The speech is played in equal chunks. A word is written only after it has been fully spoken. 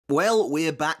Well,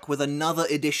 we're back with another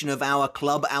edition of our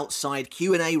Klub Outside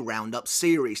Q&A Round-up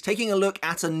series, taking a look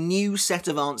at a new set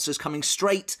of answers coming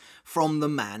straight from the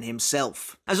man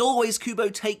himself. As always, Kubo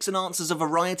takes and answers a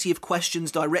variety of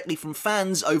questions directly from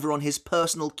fans over on his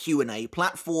personal Q&A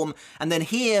platform, and then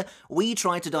here we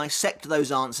try to dissect those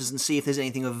answers and see if there's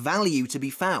anything of value to be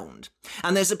found.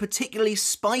 And there's a particularly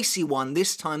spicy one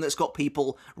this time that's got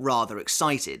people rather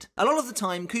excited. A lot of the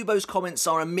time, Kubo's comments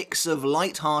are a mix of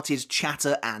light-hearted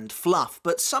chatter and fluff,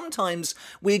 but sometimes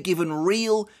we're given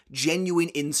real, genuine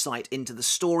insight into the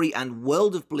story and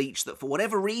world of Bleach that for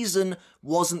whatever reason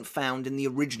wasn't found in the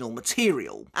original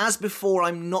material. As before,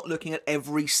 I'm not looking at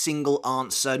every single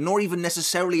answer, nor even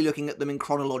necessarily looking at them in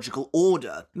chronological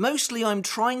order. Mostly I'm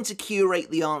trying to curate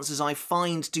the answers I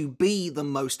find to be the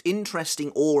most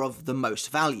interesting or of the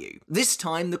most value. This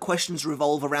time, the questions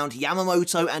revolve around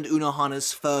Yamamoto and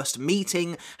Unohana's first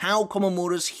meeting, how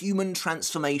Komamura's human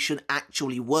transformation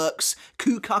actually works,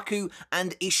 Kukaku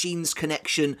and Isshin's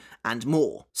connection, and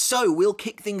more. So we'll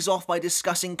kick things off by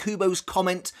discussing Kubo's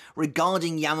comment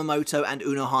regarding Yamamoto and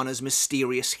Unohana's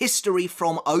mysterious history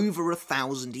from over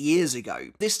 1,000 years ago.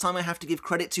 This time I have to give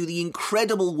credit to the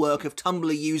incredible work of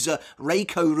Tumblr user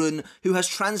Reiko Run, who has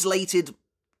translated,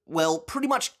 well, pretty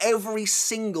much every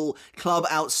single Klub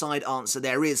Outside answer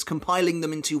there is, compiling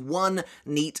them into one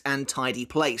neat and tidy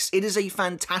place. It is a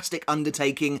fantastic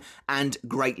undertaking and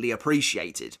greatly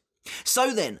appreciated.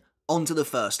 So then, on to the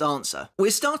first answer.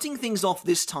 We're starting things off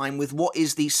this time with what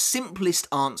is the simplest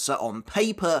answer on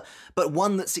paper, but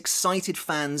one that's excited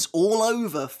fans all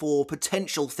over for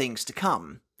potential things to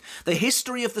come. The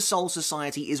history of the Soul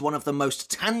Society is one of the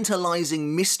most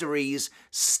tantalizing mysteries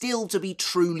still to be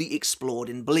truly explored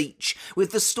in Bleach,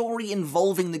 with the story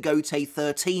involving the Gotei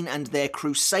 13 and their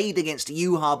crusade against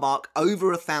Yhwach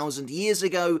over 1,000 years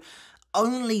ago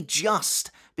only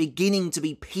just beginning to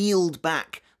be peeled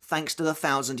back thanks to the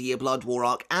 1,000-Year Blood War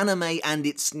arc anime and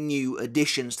its new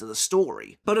additions to the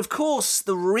story. But of course,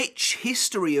 the rich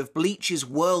history of Bleach's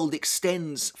world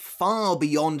extends far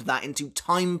beyond that into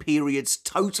time periods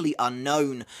totally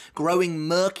unknown, growing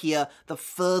murkier the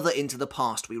further into the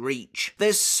past we reach.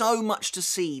 There's so much to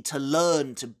see, to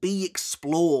learn, to be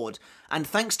explored, and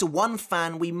thanks to one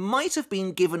fan, we might have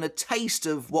been given a taste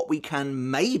of what we can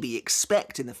maybe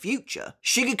expect in the future.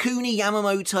 Shigekuni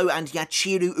Yamamoto and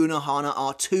Yachiru Unohana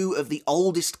are two of the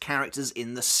oldest characters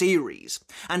in the series,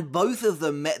 and both of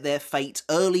them met their fate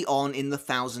early on in the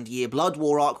 1,000-Year Blood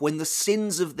War arc when the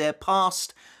sins of their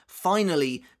past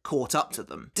finally caught up to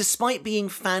them. Despite being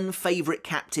fan-favourite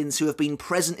captains who have been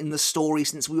present in the story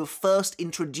since we were first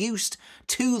introduced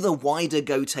to the wider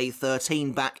Gotei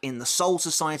 13 back in the Soul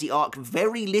Society arc,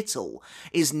 very little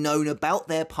is known about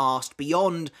their past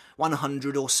beyond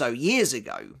 100 or so years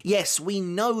ago. Yes, we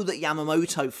know that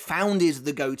Yamamoto founded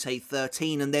the Gotei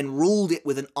 13 and then ruled it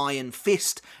with an iron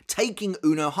fist, taking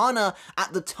Unohana,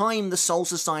 at the time the Soul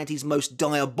Society's most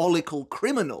diabolical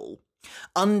criminal,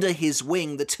 under his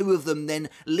wing, the two of them then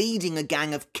leading a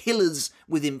gang of killers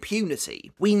with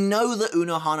impunity. We know that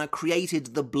Unohana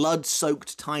created the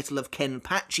blood-soaked title of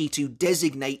Kenpachi to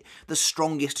designate the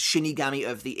strongest Shinigami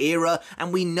of the era,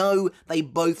 and we know they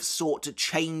both sought to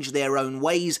change their own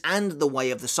ways and the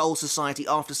way of the Soul Society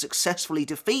after successfully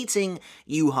defeating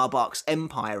Yhwach's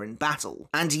empire in battle.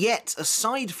 And yet,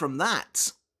 aside from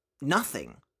that,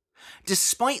 nothing.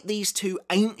 Despite these two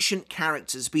ancient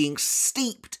characters being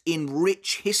steeped in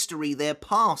rich history, their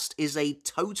past is a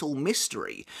total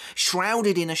mystery,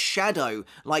 shrouded in a shadow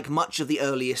like much of the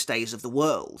earliest days of the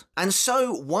world. And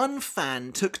so, one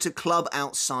fan took to Klub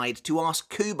Outside to ask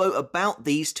Kubo about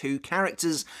these two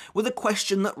characters with a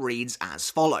question that reads as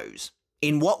follows.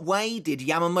 In what way did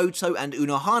Yamamoto and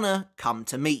Unohana come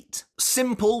to meet?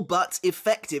 Simple but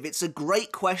effective. It's a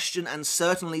great question and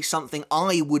certainly something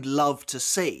I would love to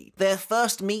see. Their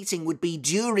first meeting would be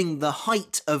during the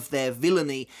height of their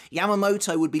villainy.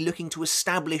 Yamamoto would be looking to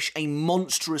establish a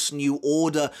monstrous new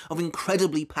order of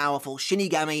incredibly powerful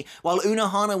Shinigami, while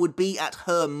Unohana would be at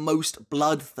her most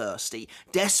bloodthirsty,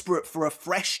 desperate for a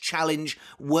fresh challenge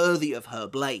worthy of her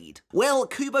blade. Well,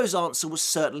 Kubo's answer was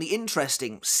certainly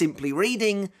interesting. Simply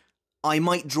reading, I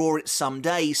might draw it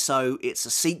someday, so it's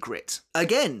a secret.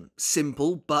 Again,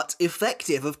 simple but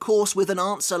effective. Of course, with an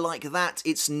answer like that,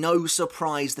 it's no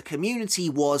surprise the community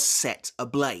was set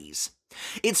ablaze.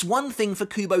 It's one thing for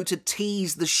Kubo to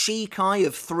tease the Shikai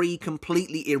of three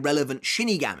completely irrelevant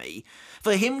Shinigami.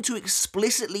 For him to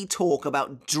explicitly talk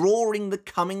about drawing the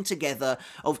coming together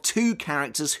of two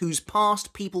characters whose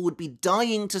past people would be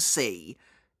dying to see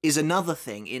is another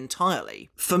thing entirely.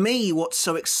 For me, what's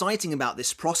so exciting about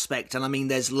this prospect, and I mean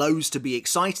there's loads to be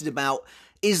excited about,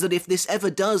 is that if this ever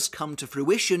does come to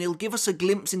fruition, it'll give us a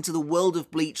glimpse into the world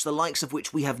of Bleach the likes of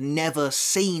which we have never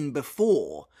seen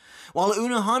before. While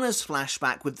Unohana's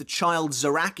flashback with the child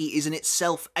Zaraki is in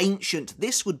itself ancient,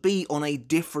 this would be on a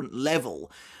different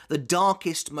level. The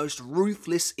darkest, most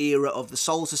ruthless era of the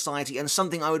Soul Society, and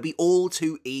something I would be all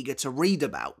too eager to read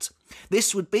about.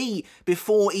 This would be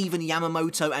before even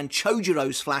Yamamoto and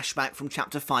Chojiro's flashback from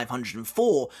chapter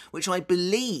 504, which I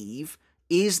believe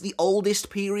is the oldest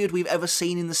period we've ever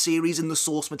seen in the series, in the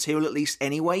source material at least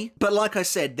anyway. But like I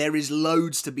said, there is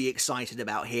loads to be excited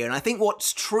about here, and I think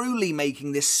what's truly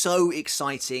making this so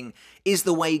exciting is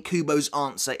the way Kubo's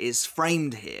answer is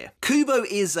framed here. Kubo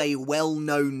is a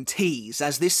well-known tease,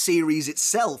 as this series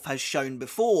itself has shown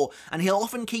before, and he'll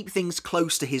often keep things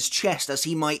close to his chest as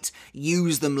he might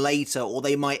use them later, or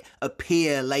they might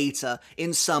appear later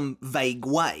in some vague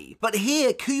way. But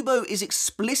here, Kubo is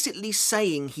explicitly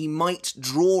saying he might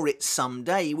draw it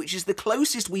someday, which is the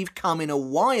closest we've come in a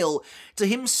while to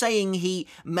him saying he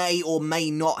may or may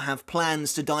not have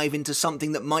plans to dive into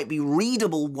something that might be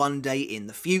readable one day in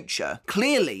the future.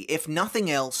 Clearly, if nothing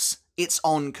else, it's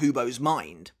on Kubo's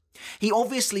mind. He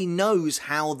obviously knows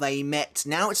how they met,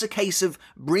 now it's a case of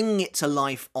bringing it to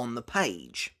life on the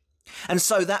page. And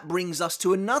so that brings us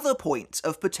to another point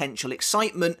of potential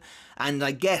excitement, and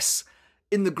I guess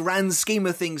in the grand scheme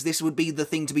of things, this would be the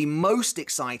thing to be most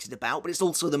excited about, but it's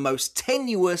also the most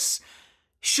tenuous.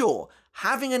 Sure,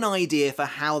 having an idea for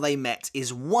how they met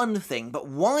is one thing, but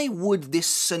why would this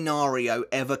scenario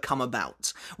ever come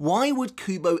about? Why would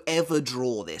Kubo ever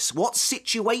draw this? What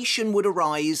situation would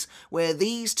arise where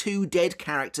these two dead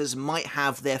characters might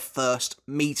have their first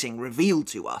meeting revealed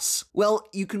to us? Well,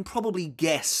 you can probably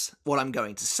guess what I'm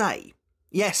going to say.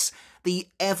 Yes, the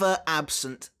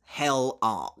ever-absent Hell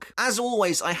arc. As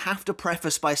always, I have to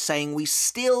preface by saying we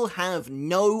still have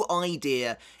no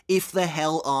idea if the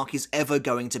Hell arc is ever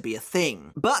going to be a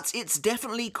thing. But it's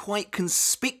definitely quite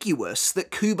conspicuous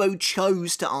that Kubo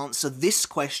chose to answer this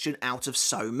question out of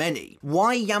so many.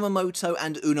 Why Yamamoto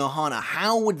and Unohana?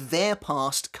 How would their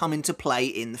past come into play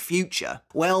in the future?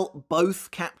 Well,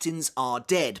 both captains are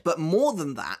dead, but more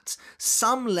than that,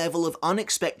 some level of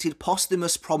unexpected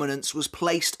posthumous prominence was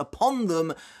placed upon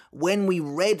them when we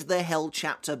read the Hell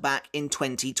chapter back in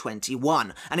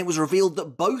 2021, and it was revealed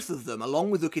that both of them,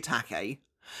 along with Ukitake,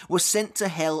 were sent to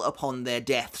Hell upon their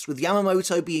deaths, with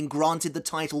Yamamoto being granted the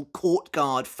title Court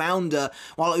Guard Founder,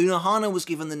 while Unohana was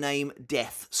given the name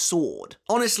Death Sword.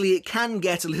 Honestly, it can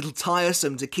get a little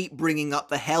tiresome to keep bringing up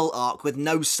the Hell arc with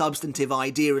no substantive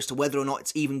idea as to whether or not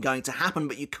it's even going to happen,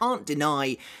 but you can't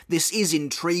deny this is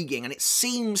intriguing, and it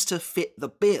seems to fit the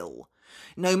bill.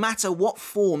 No matter what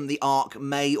form the arc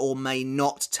may or may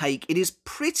not take, it is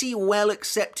pretty well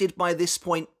accepted by this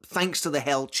point, thanks to the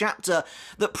Hell chapter,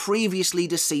 that previously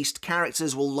deceased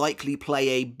characters will likely play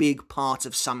a big part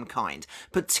of some kind,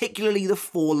 particularly the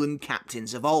fallen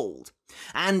captains of old.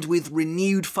 And with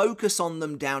renewed focus on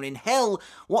them down in Hell,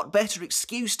 what better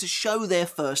excuse to show their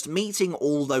first meeting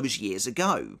all those years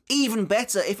ago? Even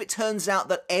better if it turns out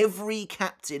that every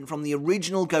captain from the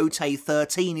original Gotei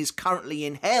 13 is currently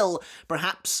in Hell,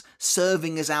 perhaps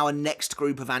serving as our next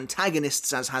group of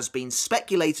antagonists as has been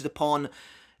speculated upon.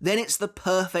 Then it's the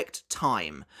perfect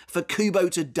time for Kubo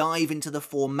to dive into the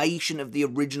formation of the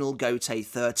original Gotei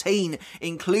 13,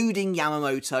 including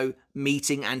Yamamoto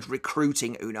meeting and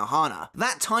recruiting Unohana.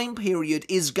 That time period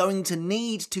is going to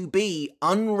need to be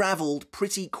unravelled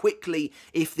pretty quickly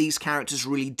if these characters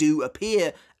really do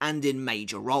appear, and in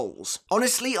major roles.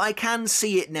 Honestly, I can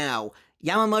see it now.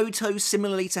 Yamamoto,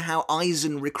 similarly to how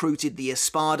Aizen recruited the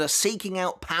Espada, seeking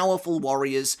out powerful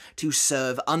warriors to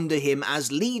serve under him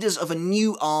as leaders of a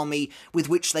new army with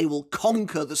which they will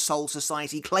conquer the Soul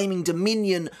Society, claiming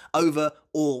dominion over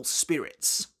all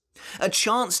spirits. A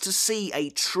chance to see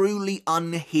a truly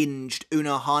unhinged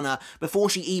Unohana before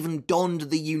she even donned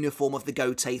the uniform of the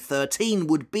Gotei 13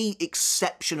 would be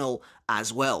exceptional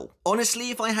as well. Honestly,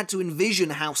 if I had to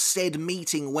envision how said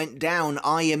meeting went down,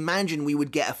 I imagine we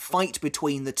would get a fight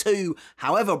between the two,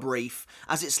 however brief,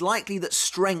 as it's likely that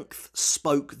strength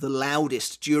spoke the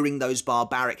loudest during those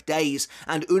barbaric days,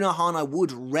 and Unohana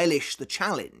would relish the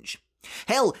challenge.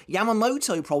 Hell,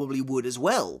 Yamamoto probably would as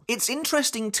well. It's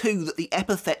interesting too that the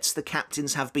epithets the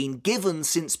captains have been given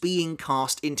since being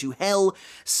cast into Hell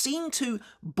seem to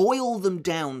boil them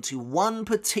down to one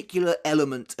particular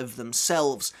element of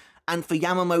themselves, and for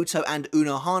Yamamoto and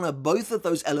Unohana, both of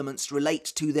those elements relate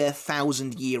to their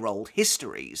 1,000-year-old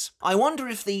histories. I wonder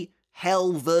if the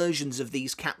hell versions of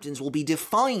these captains will be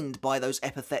defined by those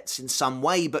epithets in some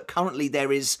way, but currently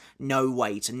there is no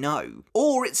way to know.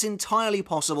 Or it's entirely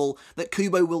possible that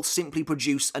Kubo will simply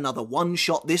produce another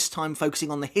one-shot, this time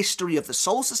focusing on the history of the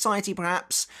Soul Society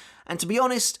perhaps, and to be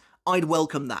honest, I'd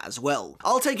welcome that as well.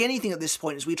 I'll take anything at this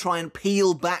point as we try and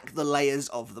peel back the layers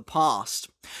of the past.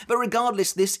 But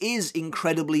regardless, this is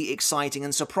incredibly exciting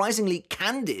and surprisingly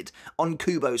candid on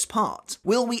Kubo's part.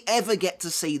 Will we ever get to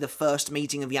see the first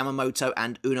meeting of Yamamoto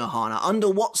and Unohana? Under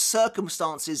what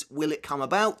circumstances will it come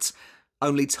about?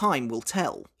 Only time will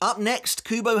tell. Up next,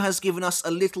 Kubo has given us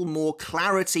a little more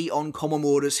clarity on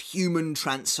Komamura's human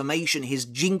transformation, his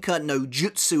Jinka no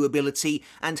Jutsu ability,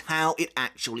 and how it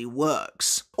actually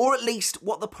works. Or at least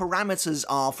what the parameters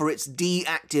are for its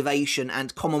deactivation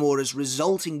and Komamura's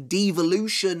resulting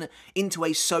devolution into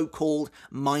a so-called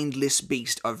mindless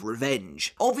beast of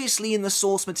revenge. Obviously in the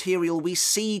source material we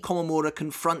see Komamura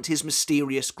confront his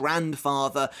mysterious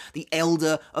grandfather, the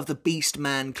elder of the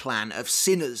Beastman clan of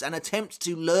sinners, and attempt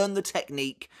to learn the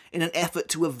technique in an effort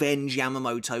to avenge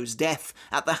Yamamoto's death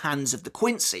at the hands of the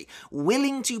Quincy,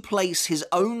 willing to place his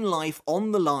own life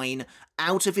on the line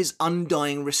out of his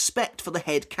undying respect for the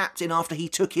head captain after he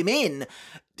took him in,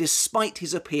 despite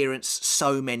his appearance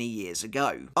so many years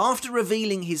ago. After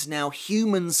revealing his now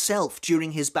human self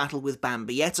during his battle with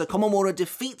Bambietta, Komamura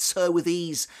defeats her with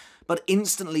ease, but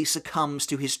instantly succumbs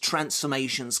to his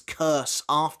transformation's curse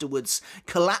afterwards,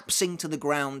 collapsing to the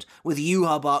ground with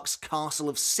Yhwach's castle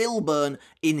of Silburn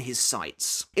in his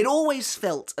sights. It always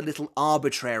felt a little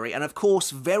arbitrary, and of course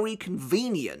very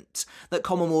convenient, that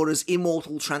Komamura's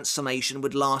immortal transformation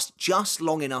would last just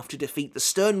long enough to defeat the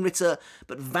sternritter,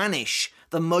 but vanish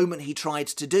the moment he tried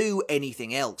to do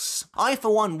anything else. I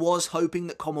for one was hoping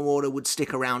that Komamura would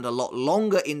stick around a lot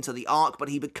longer into the arc, but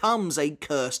he becomes a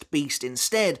cursed beast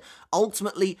instead,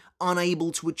 ultimately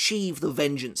unable to achieve the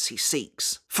vengeance he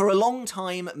seeks. For a long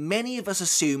time, many of us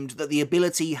assumed that the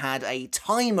ability had a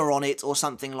timer on it or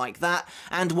something like that,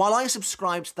 and while I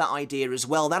subscribed to that idea as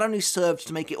well, that only served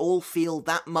to make it all feel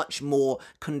that much more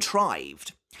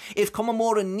contrived. If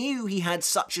Komamura knew he had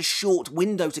such a short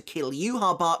window to kill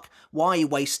Yhwach, why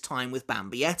waste time with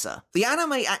Bambietta? The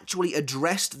anime actually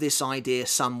addressed this idea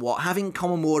somewhat, having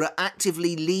Komamura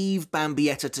actively leave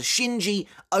Bambietta to Shinji,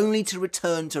 only to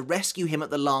return to rescue him at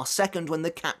the last second when the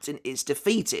captain is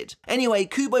defeated. Anyway,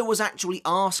 Kubo was actually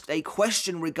asked a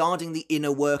question regarding the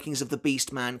inner workings of the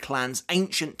Beastman clan's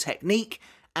ancient technique,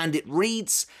 and it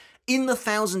reads, "In the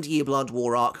 1,000-Year Blood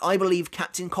War arc, I believe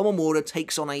Captain Komamura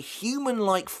takes on a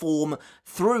human-like form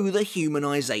through the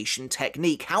humanization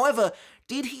technique. However,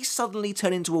 did he suddenly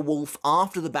turn into a wolf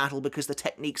after the battle because the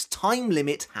technique's time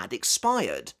limit had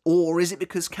expired? Or is it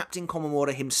because Captain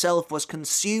Komamura himself was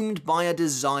consumed by a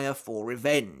desire for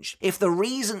revenge? If the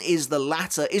reason is the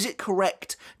latter, is it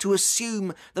correct to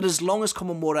assume that as long as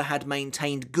Komamura had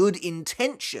maintained good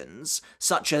intentions,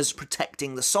 such as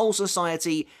protecting the Soul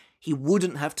Society, he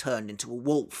wouldn't have turned into a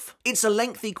wolf?" It's a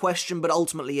lengthy question, but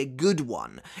ultimately a good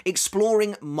one,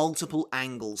 exploring multiple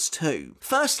angles too.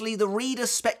 Firstly, the reader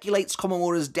speculates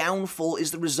Komamura's downfall is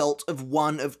the result of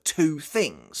one of two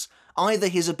things. Either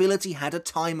his ability had a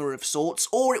timer of sorts,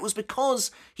 or it was because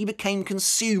he became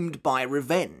consumed by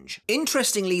revenge.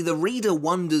 Interestingly, the reader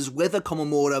wonders whether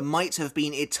Komamura might have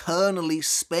been eternally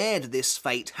spared this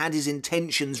fate had his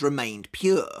intentions remained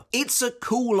pure. It's a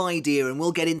cool idea, and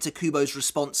we'll get into Kubo's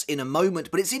response in a moment,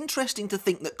 but it's interesting to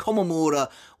think that Komamura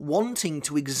wanting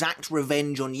to exact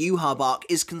revenge on Yhwach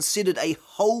is considered a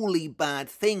wholly bad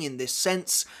thing in this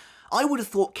sense. I would have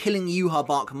thought killing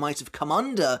Yhwach might have come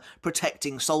under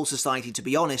protecting Soul Society, to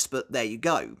be honest, but there you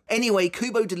go. Anyway,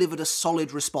 Kubo delivered a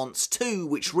solid response too,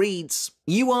 which reads,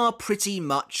 "You are pretty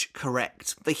much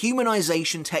correct. The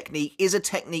humanization technique is a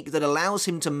technique that allows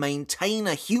him to maintain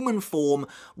a human form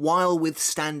while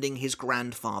withstanding his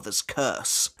grandfather's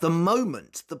curse. The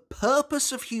moment the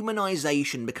purpose of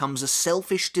humanization becomes a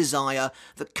selfish desire,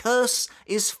 the curse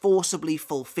is forcibly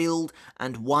fulfilled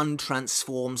and one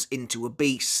transforms into a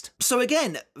beast." So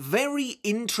again, very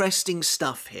interesting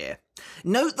stuff here.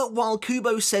 Note that while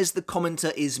Kubo says the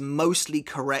commenter is mostly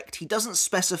correct, he doesn't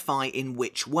specify in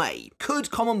which way.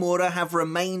 Could Komamura have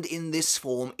remained in this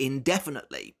form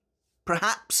indefinitely?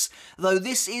 Perhaps, though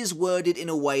this is worded in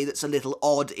a way that's a little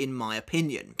odd in my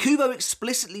opinion. Kubo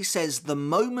explicitly says the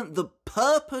moment the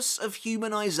purpose of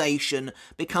humanization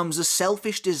becomes a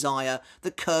selfish desire, the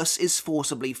curse is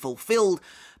forcibly fulfilled,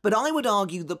 but I would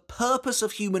argue the purpose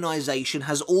of humanization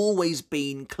has always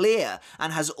been clear,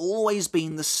 and has always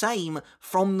been the same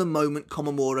from the moment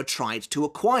Komamura tried to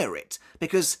acquire it,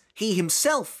 because he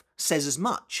himself says as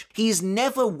much. He's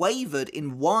never wavered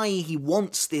in why he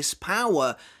wants this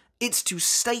power, It's to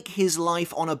stake his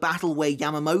life on a battle where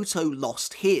Yamamoto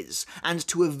lost his, and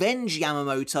to avenge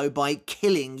Yamamoto by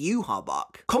killing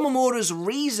Yhwach. Komamura's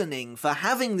reasoning for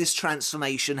having this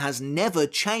transformation has never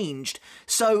changed,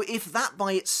 so if that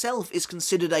by itself is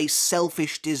considered a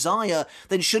selfish desire,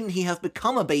 then shouldn't he have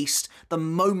become a beast the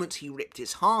moment he ripped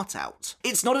his heart out?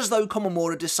 It's not as though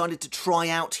Komamura decided to try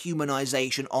out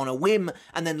humanization on a whim,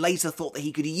 and then later thought that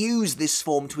he could use this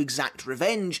form to exact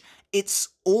revenge. It's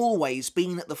always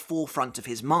been at the forefront of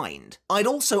his mind. I'd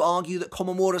also argue that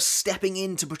Komamura stepping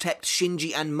in to protect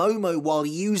Shinji and Momo while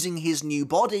using his new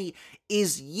body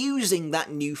is using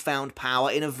that newfound power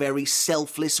in a very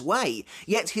selfless way,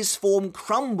 yet his form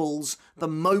crumbles the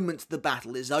moment the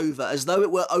battle is over, as though it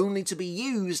were only to be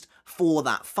used for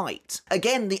that fight.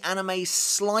 Again, the anime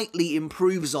slightly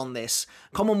improves on this.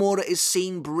 Komamura is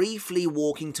seen briefly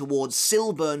walking towards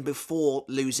Silburn before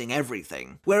losing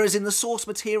everything, whereas in the source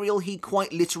material he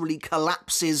quite literally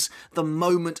collapses the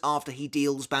moment after he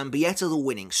deals Bambietta the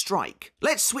winning strike.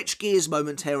 Let's switch gears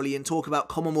momentarily and talk about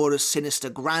Komamura's sinister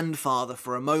grandfather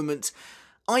for a moment.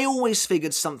 I always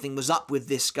figured something was up with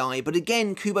this guy, but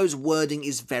again, Kubo's wording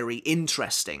is very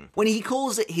interesting. When he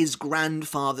calls it his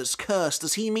grandfather's curse,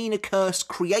 does he mean a curse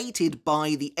created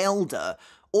by the Elder,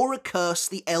 or a curse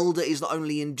the Elder is not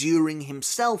only enduring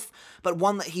himself, but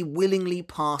one that he willingly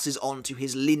passes on to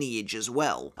his lineage as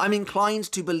well? I'm inclined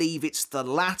to believe it's the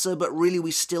latter, but really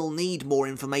we still need more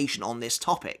information on this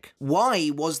topic.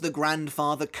 Why was the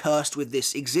grandfather cursed with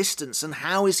this existence, and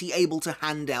how is he able to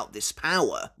hand out this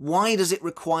power? Why does it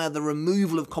require the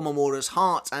removal of Komamura's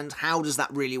heart, and how does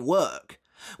that really work?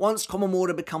 Once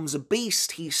Komamura becomes a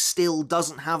beast, he still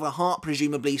doesn't have a heart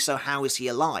presumably, so how is he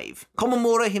alive?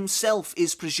 Komamura himself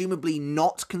is presumably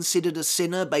not considered a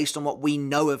sinner based on what we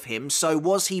know of him, so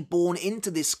was he born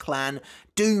into this clan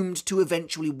doomed to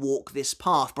eventually walk this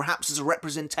path, perhaps as a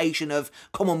representation of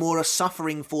Komamura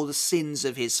suffering for the sins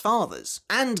of his fathers?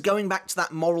 And going back to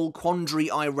that moral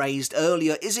quandary I raised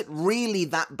earlier, is it really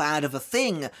that bad of a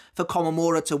thing for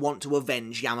Komamura to want to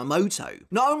avenge Yamamoto?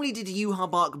 Not only did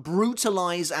Yhwach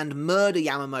brutalize and murder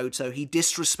Yamamoto, he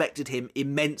disrespected him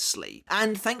immensely.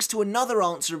 And thanks to another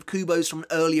answer of Kubo's from an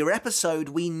earlier episode,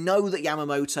 we know that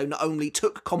Yamamoto not only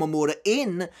took Komamura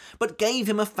in, but gave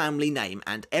him a family name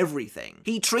and everything.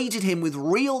 He treated him with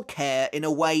real care in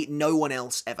a way no one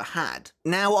else ever had.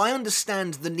 Now, I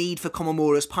understand the need for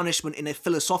Komamura's punishment in a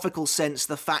philosophical sense,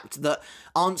 the fact that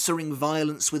answering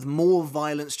violence with more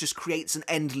violence just creates an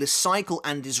endless cycle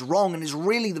and is wrong, and is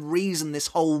really the reason this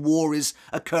whole war is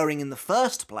occurring in the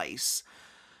first place.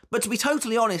 But to be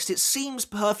totally honest, it seems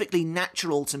perfectly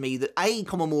natural to me that A,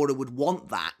 Komamura would want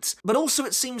that, but also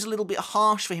it seems a little bit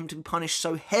harsh for him to be punished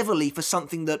so heavily for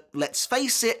something that, let's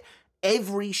face it,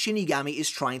 every Shinigami is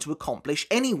trying to accomplish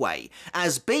anyway.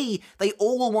 As B, they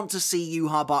all want to see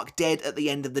Yhwach dead at the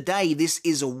end of the day. This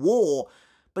is a war.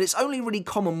 But it's only really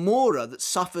Komamura that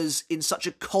suffers in such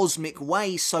a cosmic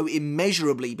way so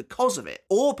immeasurably because of it.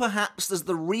 Or perhaps does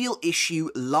the real issue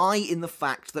lie in the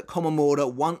fact that Komamura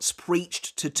once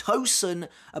preached to Tosen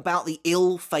about the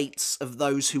ill fates of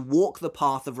those who walk the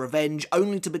path of revenge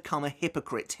only to become a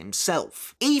hypocrite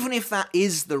himself? Even if that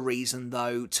is the reason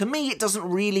though, to me it doesn't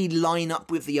really line up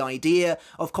with the idea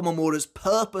of Komamura's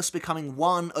purpose becoming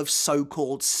one of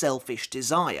so-called selfish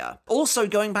desire. Also,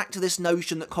 going back to this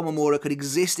notion that Komamura could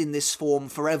exist in this form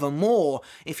forevermore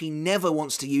if he never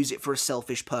wants to use it for a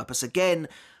selfish purpose again,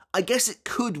 I guess it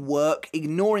could work,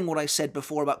 ignoring what I said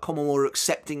before about Komamura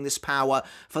accepting this power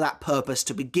for that purpose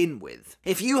to begin with.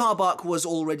 If Yhwach was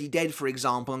already dead, for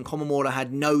example, and Komamura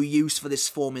had no use for this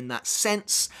form in that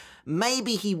sense,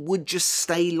 maybe he would just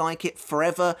stay like it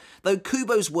forever, though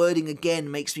Kubo's wording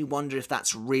again makes me wonder if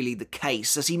that's really the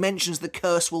case, as he mentions the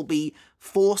curse will be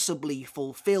forcibly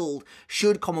fulfilled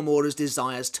should Komamura's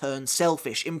desires turn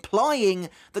selfish, implying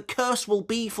the curse will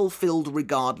be fulfilled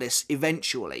regardless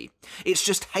eventually. It's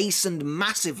just hastened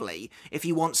massively if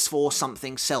he wants for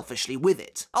something selfishly with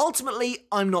it. Ultimately,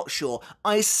 I'm not sure.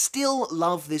 I still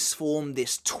love this form,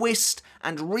 this twist,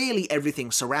 and really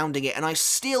everything surrounding it, and I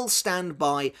still stand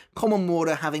by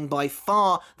Komamura having by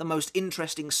far the most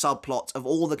interesting subplot of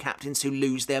all the captains who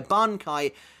lose their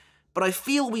bankai, but I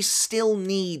feel we still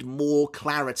need more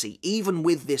clarity, even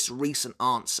with this recent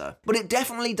answer. But it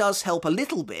definitely does help a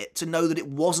little bit to know that it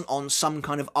wasn't on some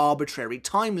kind of arbitrary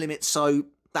time limit, so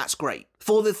that's great.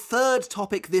 For the third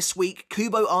topic this week,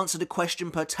 Kubo answered a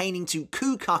question pertaining to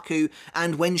Kukaku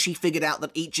and when she figured out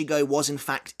that Ichigo was in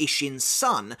fact Isshin's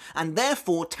son, and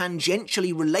therefore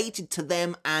tangentially related to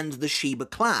them and the Shiba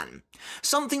clan.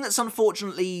 Something that's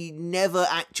unfortunately never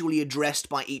actually addressed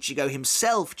by Ichigo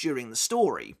himself during the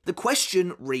story. The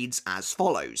question reads as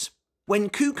follows. When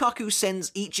Kukaku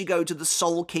sends Ichigo to the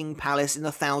Soul King Palace in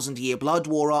the Thousand Year Blood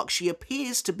War arc, she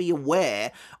appears to be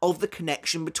aware of the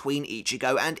connection between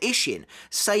Ichigo and Isshin,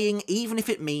 saying even if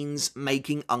it means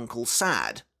making Uncle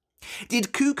sad.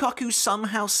 Did Kukaku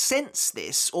somehow sense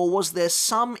this, or was there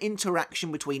some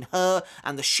interaction between her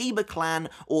and the Shiba clan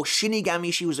or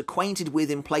Shinigami she was acquainted with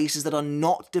in places that are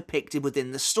not depicted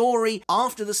within the story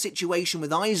after the situation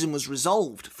with Aizen was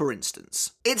resolved, for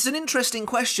instance? It's an interesting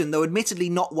question, though admittedly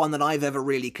not one that I've ever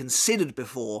really considered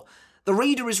before. The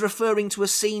reader is referring to a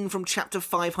scene from chapter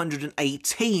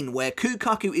 518 where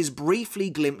Kukaku is briefly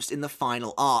glimpsed in the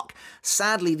final arc,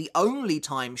 sadly the only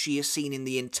time she is seen in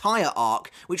the entire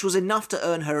arc, which was enough to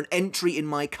earn her an entry in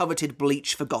my coveted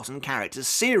Bleach Forgotten Characters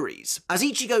series. As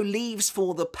Ichigo leaves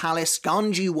for the palace,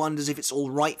 Ganju wonders if it's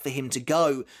alright for him to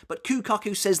go, but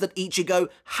Kukaku says that Ichigo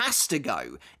has to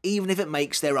go, even if it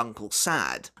makes their uncle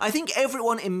sad. I think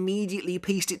everyone immediately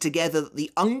pieced it together that the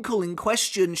uncle in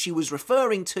question she was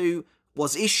referring to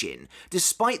was Isshin,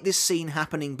 despite this scene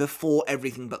happening before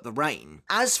Everything But the Rain.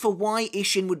 As for why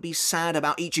Isshin would be sad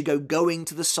about Ichigo going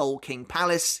to the Soul King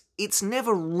Palace, it's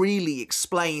never really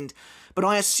explained, but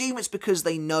I assume it's because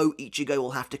they know Ichigo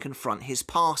will have to confront his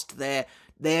past there,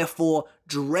 therefore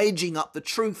dredging up the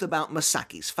truth about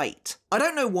Masaki's fate. I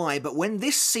don't know why, but when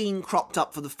this scene cropped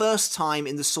up for the first time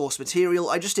in the source material,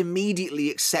 I just immediately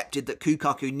accepted that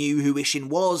Kukaku knew who Isshin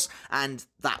was, and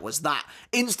that was that,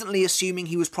 instantly assuming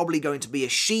he was probably going to be a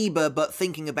Shiba, but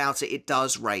thinking about it, it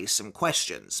does raise some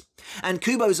questions. And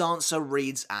Kubo's answer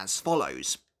reads as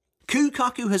follows.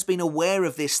 Kukaku has been aware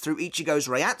of this through Ichigo's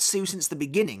Reiatsu since the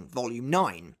beginning, Volume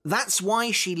 9. That's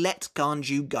why she let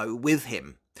Ganju go with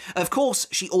him. Of course,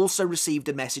 she also received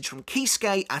a message from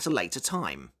Kisuke at a later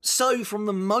time. So, from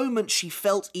the moment she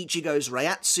felt Ichigo's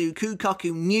Reiatsu,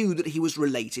 Kukaku knew that he was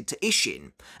related to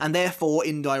Isshin, and therefore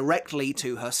indirectly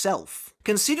to herself.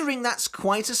 Considering that's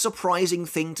quite a surprising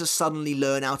thing to suddenly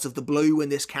learn out of the blue when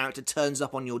this character turns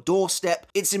up on your doorstep,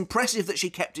 it's impressive that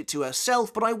she kept it to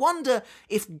herself, but I wonder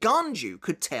if Ganju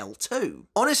could tell too.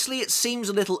 Honestly, it seems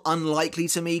a little unlikely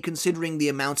to me considering the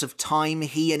amount of time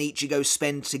he and Ichigo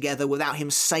spend together without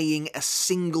him saying a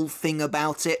single thing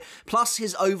about it, plus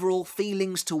his overall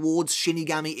feelings towards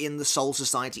Shinigami in the Soul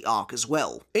Society arc as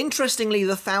well. Interestingly,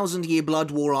 the Thousand Year Blood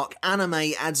War arc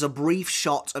anime adds a brief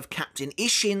shot of Captain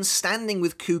Isshin standing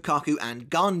with Kukaku and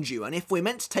Ganju, and if we're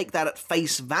meant to take that at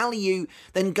face value,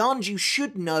 then Ganju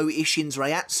should know Isshin's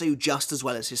Reiatsu just as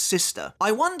well as his sister.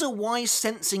 I wonder why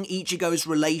sensing Ichigo's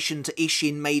relation to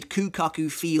Isshin made Kukaku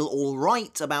feel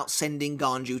alright about sending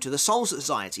Ganju to the Soul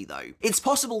Society though. It's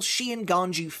possible she and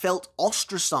Ganju felt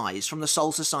ostracised from the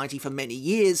Soul Society for many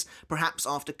years, perhaps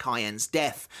after Kayen's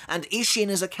death, and Isshin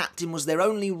as a captain was their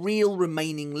only real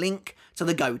remaining link to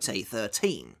the Gotei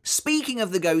 13. Speaking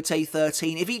of the Gotei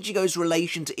 13, if Ichigo's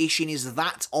relation to Isshin is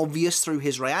that obvious through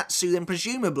his Reiatsu, then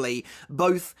presumably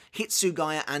both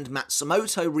Hitsugaya and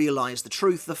Matsumoto realised the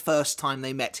truth the first time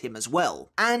they met him as well.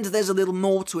 And there's a little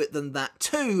more to it than that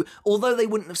too. Although they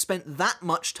wouldn't have spent that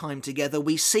much time together,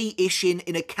 we see Isshin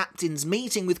in a captain's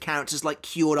meeting with characters like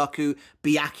Kyoraku,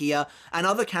 Byakuya, and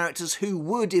other characters who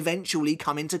would eventually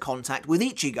come into contact with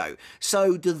Ichigo.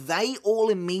 So do they all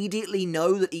immediately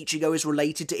know that Ichigo is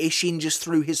related to Isshin just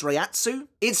through his Reiatsu?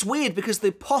 It's weird because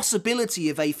the possibility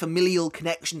of a familial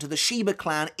connection to the Shiba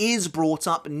clan is brought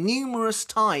up numerous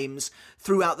times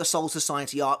throughout the Soul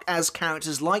Society arc as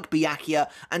characters like Byakuya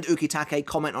and Ukitake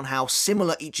comment on how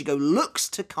similar Ichigo looks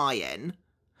to Kaien,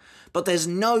 but there's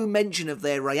no mention of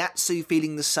their Reiatsu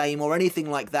feeling the same or anything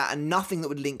like that, and nothing that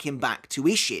would link him back to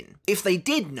Isshin. If they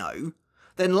did know,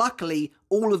 then luckily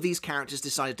all of these characters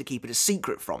decided to keep it a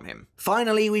secret from him.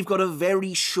 Finally, we've got a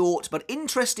very short but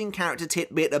interesting character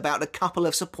tidbit about a couple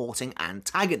of supporting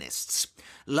antagonists.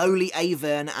 Loly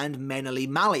Avern and Menoly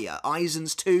Malia,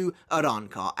 Aizen's two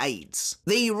Arrancar aides.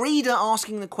 The reader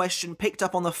asking the question picked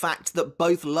up on the fact that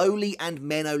both Loly and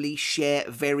Menoly share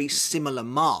very similar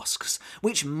masks,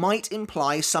 which might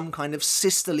imply some kind of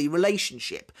sisterly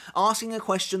relationship, asking a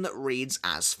question that reads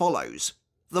as follows.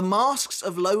 The masks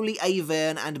of Loly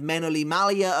Avern and Menoly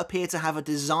Malia appear to have a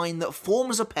design that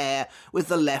forms a pair with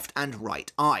the left and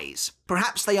right eyes.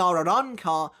 Perhaps they are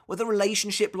Arrancar with a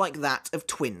relationship like that of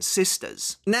twin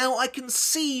sisters. Now, I can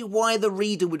see why the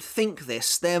reader would think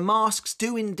this. Their masks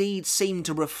do indeed seem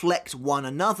to reflect one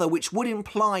another, which would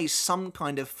imply some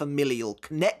kind of familial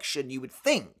connection, you would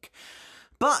think.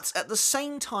 But at the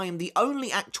same time, the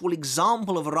only actual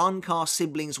example of Arrancar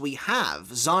siblings we have,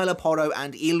 Xyloporo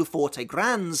and Il Forte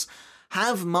Grands,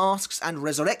 have masks and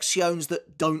resurrections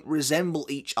that don't resemble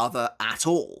each other at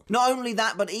all. Not only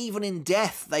that, but even in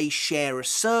death they share a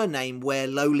surname where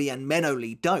Loly and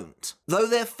Menoly don't. Though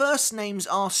their first names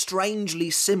are strangely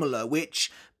similar,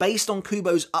 which, based on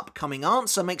Kubo's upcoming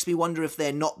answer, makes me wonder if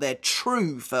they're not their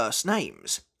true first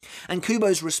names. And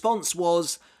Kubo's response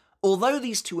was, although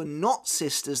these two are not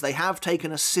sisters, they have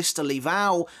taken a sisterly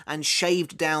vow and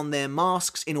shaved down their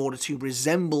masks in order to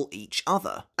resemble each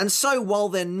other. And so, while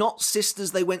they're not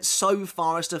sisters, they went so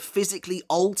far as to physically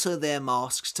alter their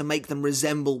masks to make them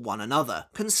resemble one another.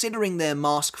 Considering their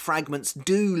mask fragments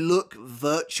do look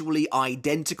virtually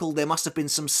identical, there must have been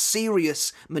some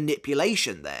serious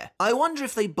manipulation there. I wonder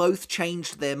if they both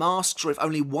changed their masks, or if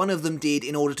only one of them did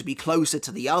in order to be closer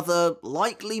to the other.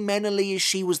 Likely Menoly, as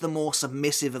she was the more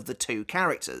submissive of the two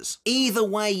characters. Either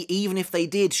way, even if they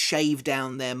did shave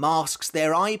down their masks,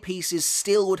 their eyepieces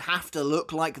still would have to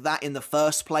look like that in the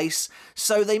first place,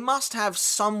 so they must have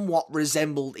somewhat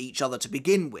resembled each other to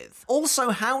begin with.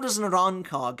 Also, how does an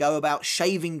Arrancar go about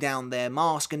shaving down their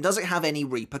mask, and does it have any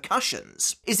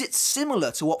repercussions? Is it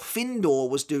similar to what Findor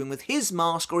was doing with his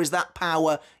mask, or is that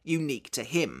power unique to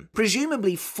him?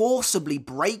 Presumably, forcibly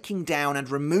breaking down and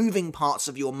removing parts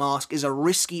of your mask is a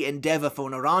risky endeavour for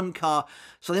an Arrancar,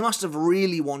 so they must have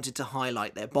really wanted to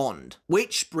highlight their bond.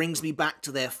 Which brings me back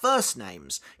to their first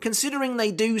names. Considering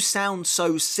they do sound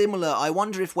so similar, I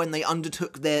wonder if when they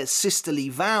undertook their sisterly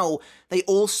vow, they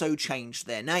also changed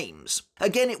their names.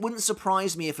 Again, it wouldn't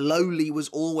surprise me if Loly was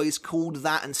always called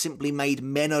that and simply made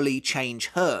Menoly change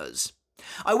hers.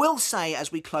 I will say,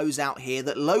 as we close out here,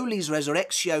 that Loly's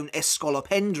Resurrection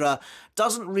Escolopendra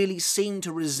doesn't really seem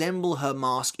to resemble her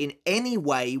mask in any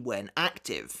way when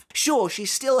active. Sure, she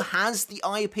still has the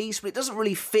eyepiece, but it doesn't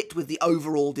really fit with the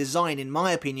overall design, in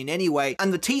my opinion anyway,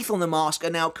 and the teeth on the mask are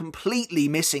now completely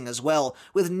missing as well,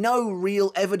 with no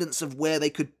real evidence of where they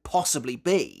could possibly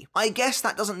be. I guess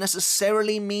that doesn't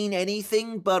necessarily mean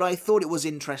anything, but I thought it was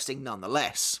interesting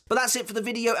nonetheless. But that's it for the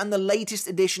video and the latest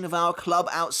edition of our Klub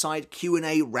Outside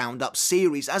Q&A Roundup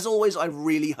series. As always, I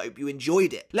really hope you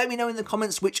enjoyed it. Let me know in the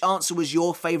comments which answer was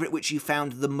your favourite, which you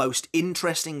found the most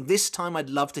interesting. This time I'd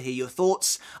love to hear your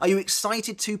thoughts. Are you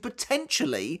excited to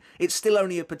potentially, it's still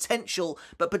only a potential,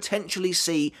 but potentially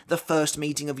see the first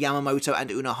meeting of Yamamoto and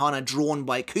Unohana drawn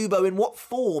by Kubo? In what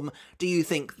form do you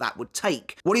think that would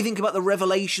take? What do you think about the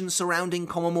revelations surrounding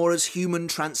Komamura's human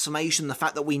transformation, the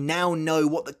fact that we now know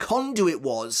what the conduit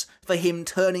was for him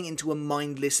turning into a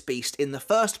mindless beast in the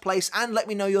first place? And let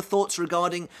me know your thoughts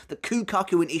regarding the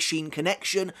Kukaku and Isshin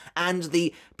connection and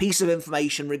the piece of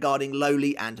information regarding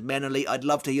Loly and Menoly. I'd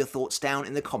love to hear your thoughts down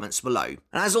in the comments below. And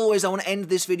as always, I want to end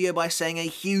this video by saying a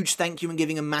huge thank you and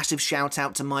giving a massive shout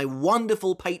out to my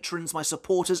wonderful patrons, my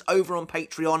supporters over on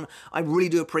Patreon. I really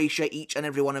do appreciate each and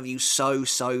every one of you so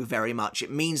very much. It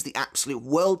means the absolute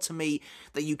world to me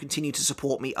that you continue to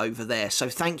support me over there. So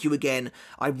thank you again.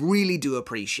 I really do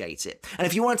appreciate it. And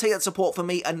if you want to take that support from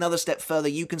me another step further,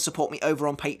 you can support me over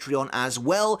on Patreon as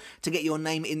well to get your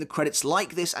name in the credits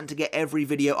like this and to get every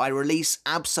video I release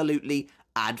absolutely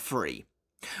ad-free.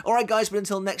 Alright guys, but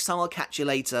until next time, I'll catch you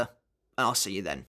later, and I'll see you then.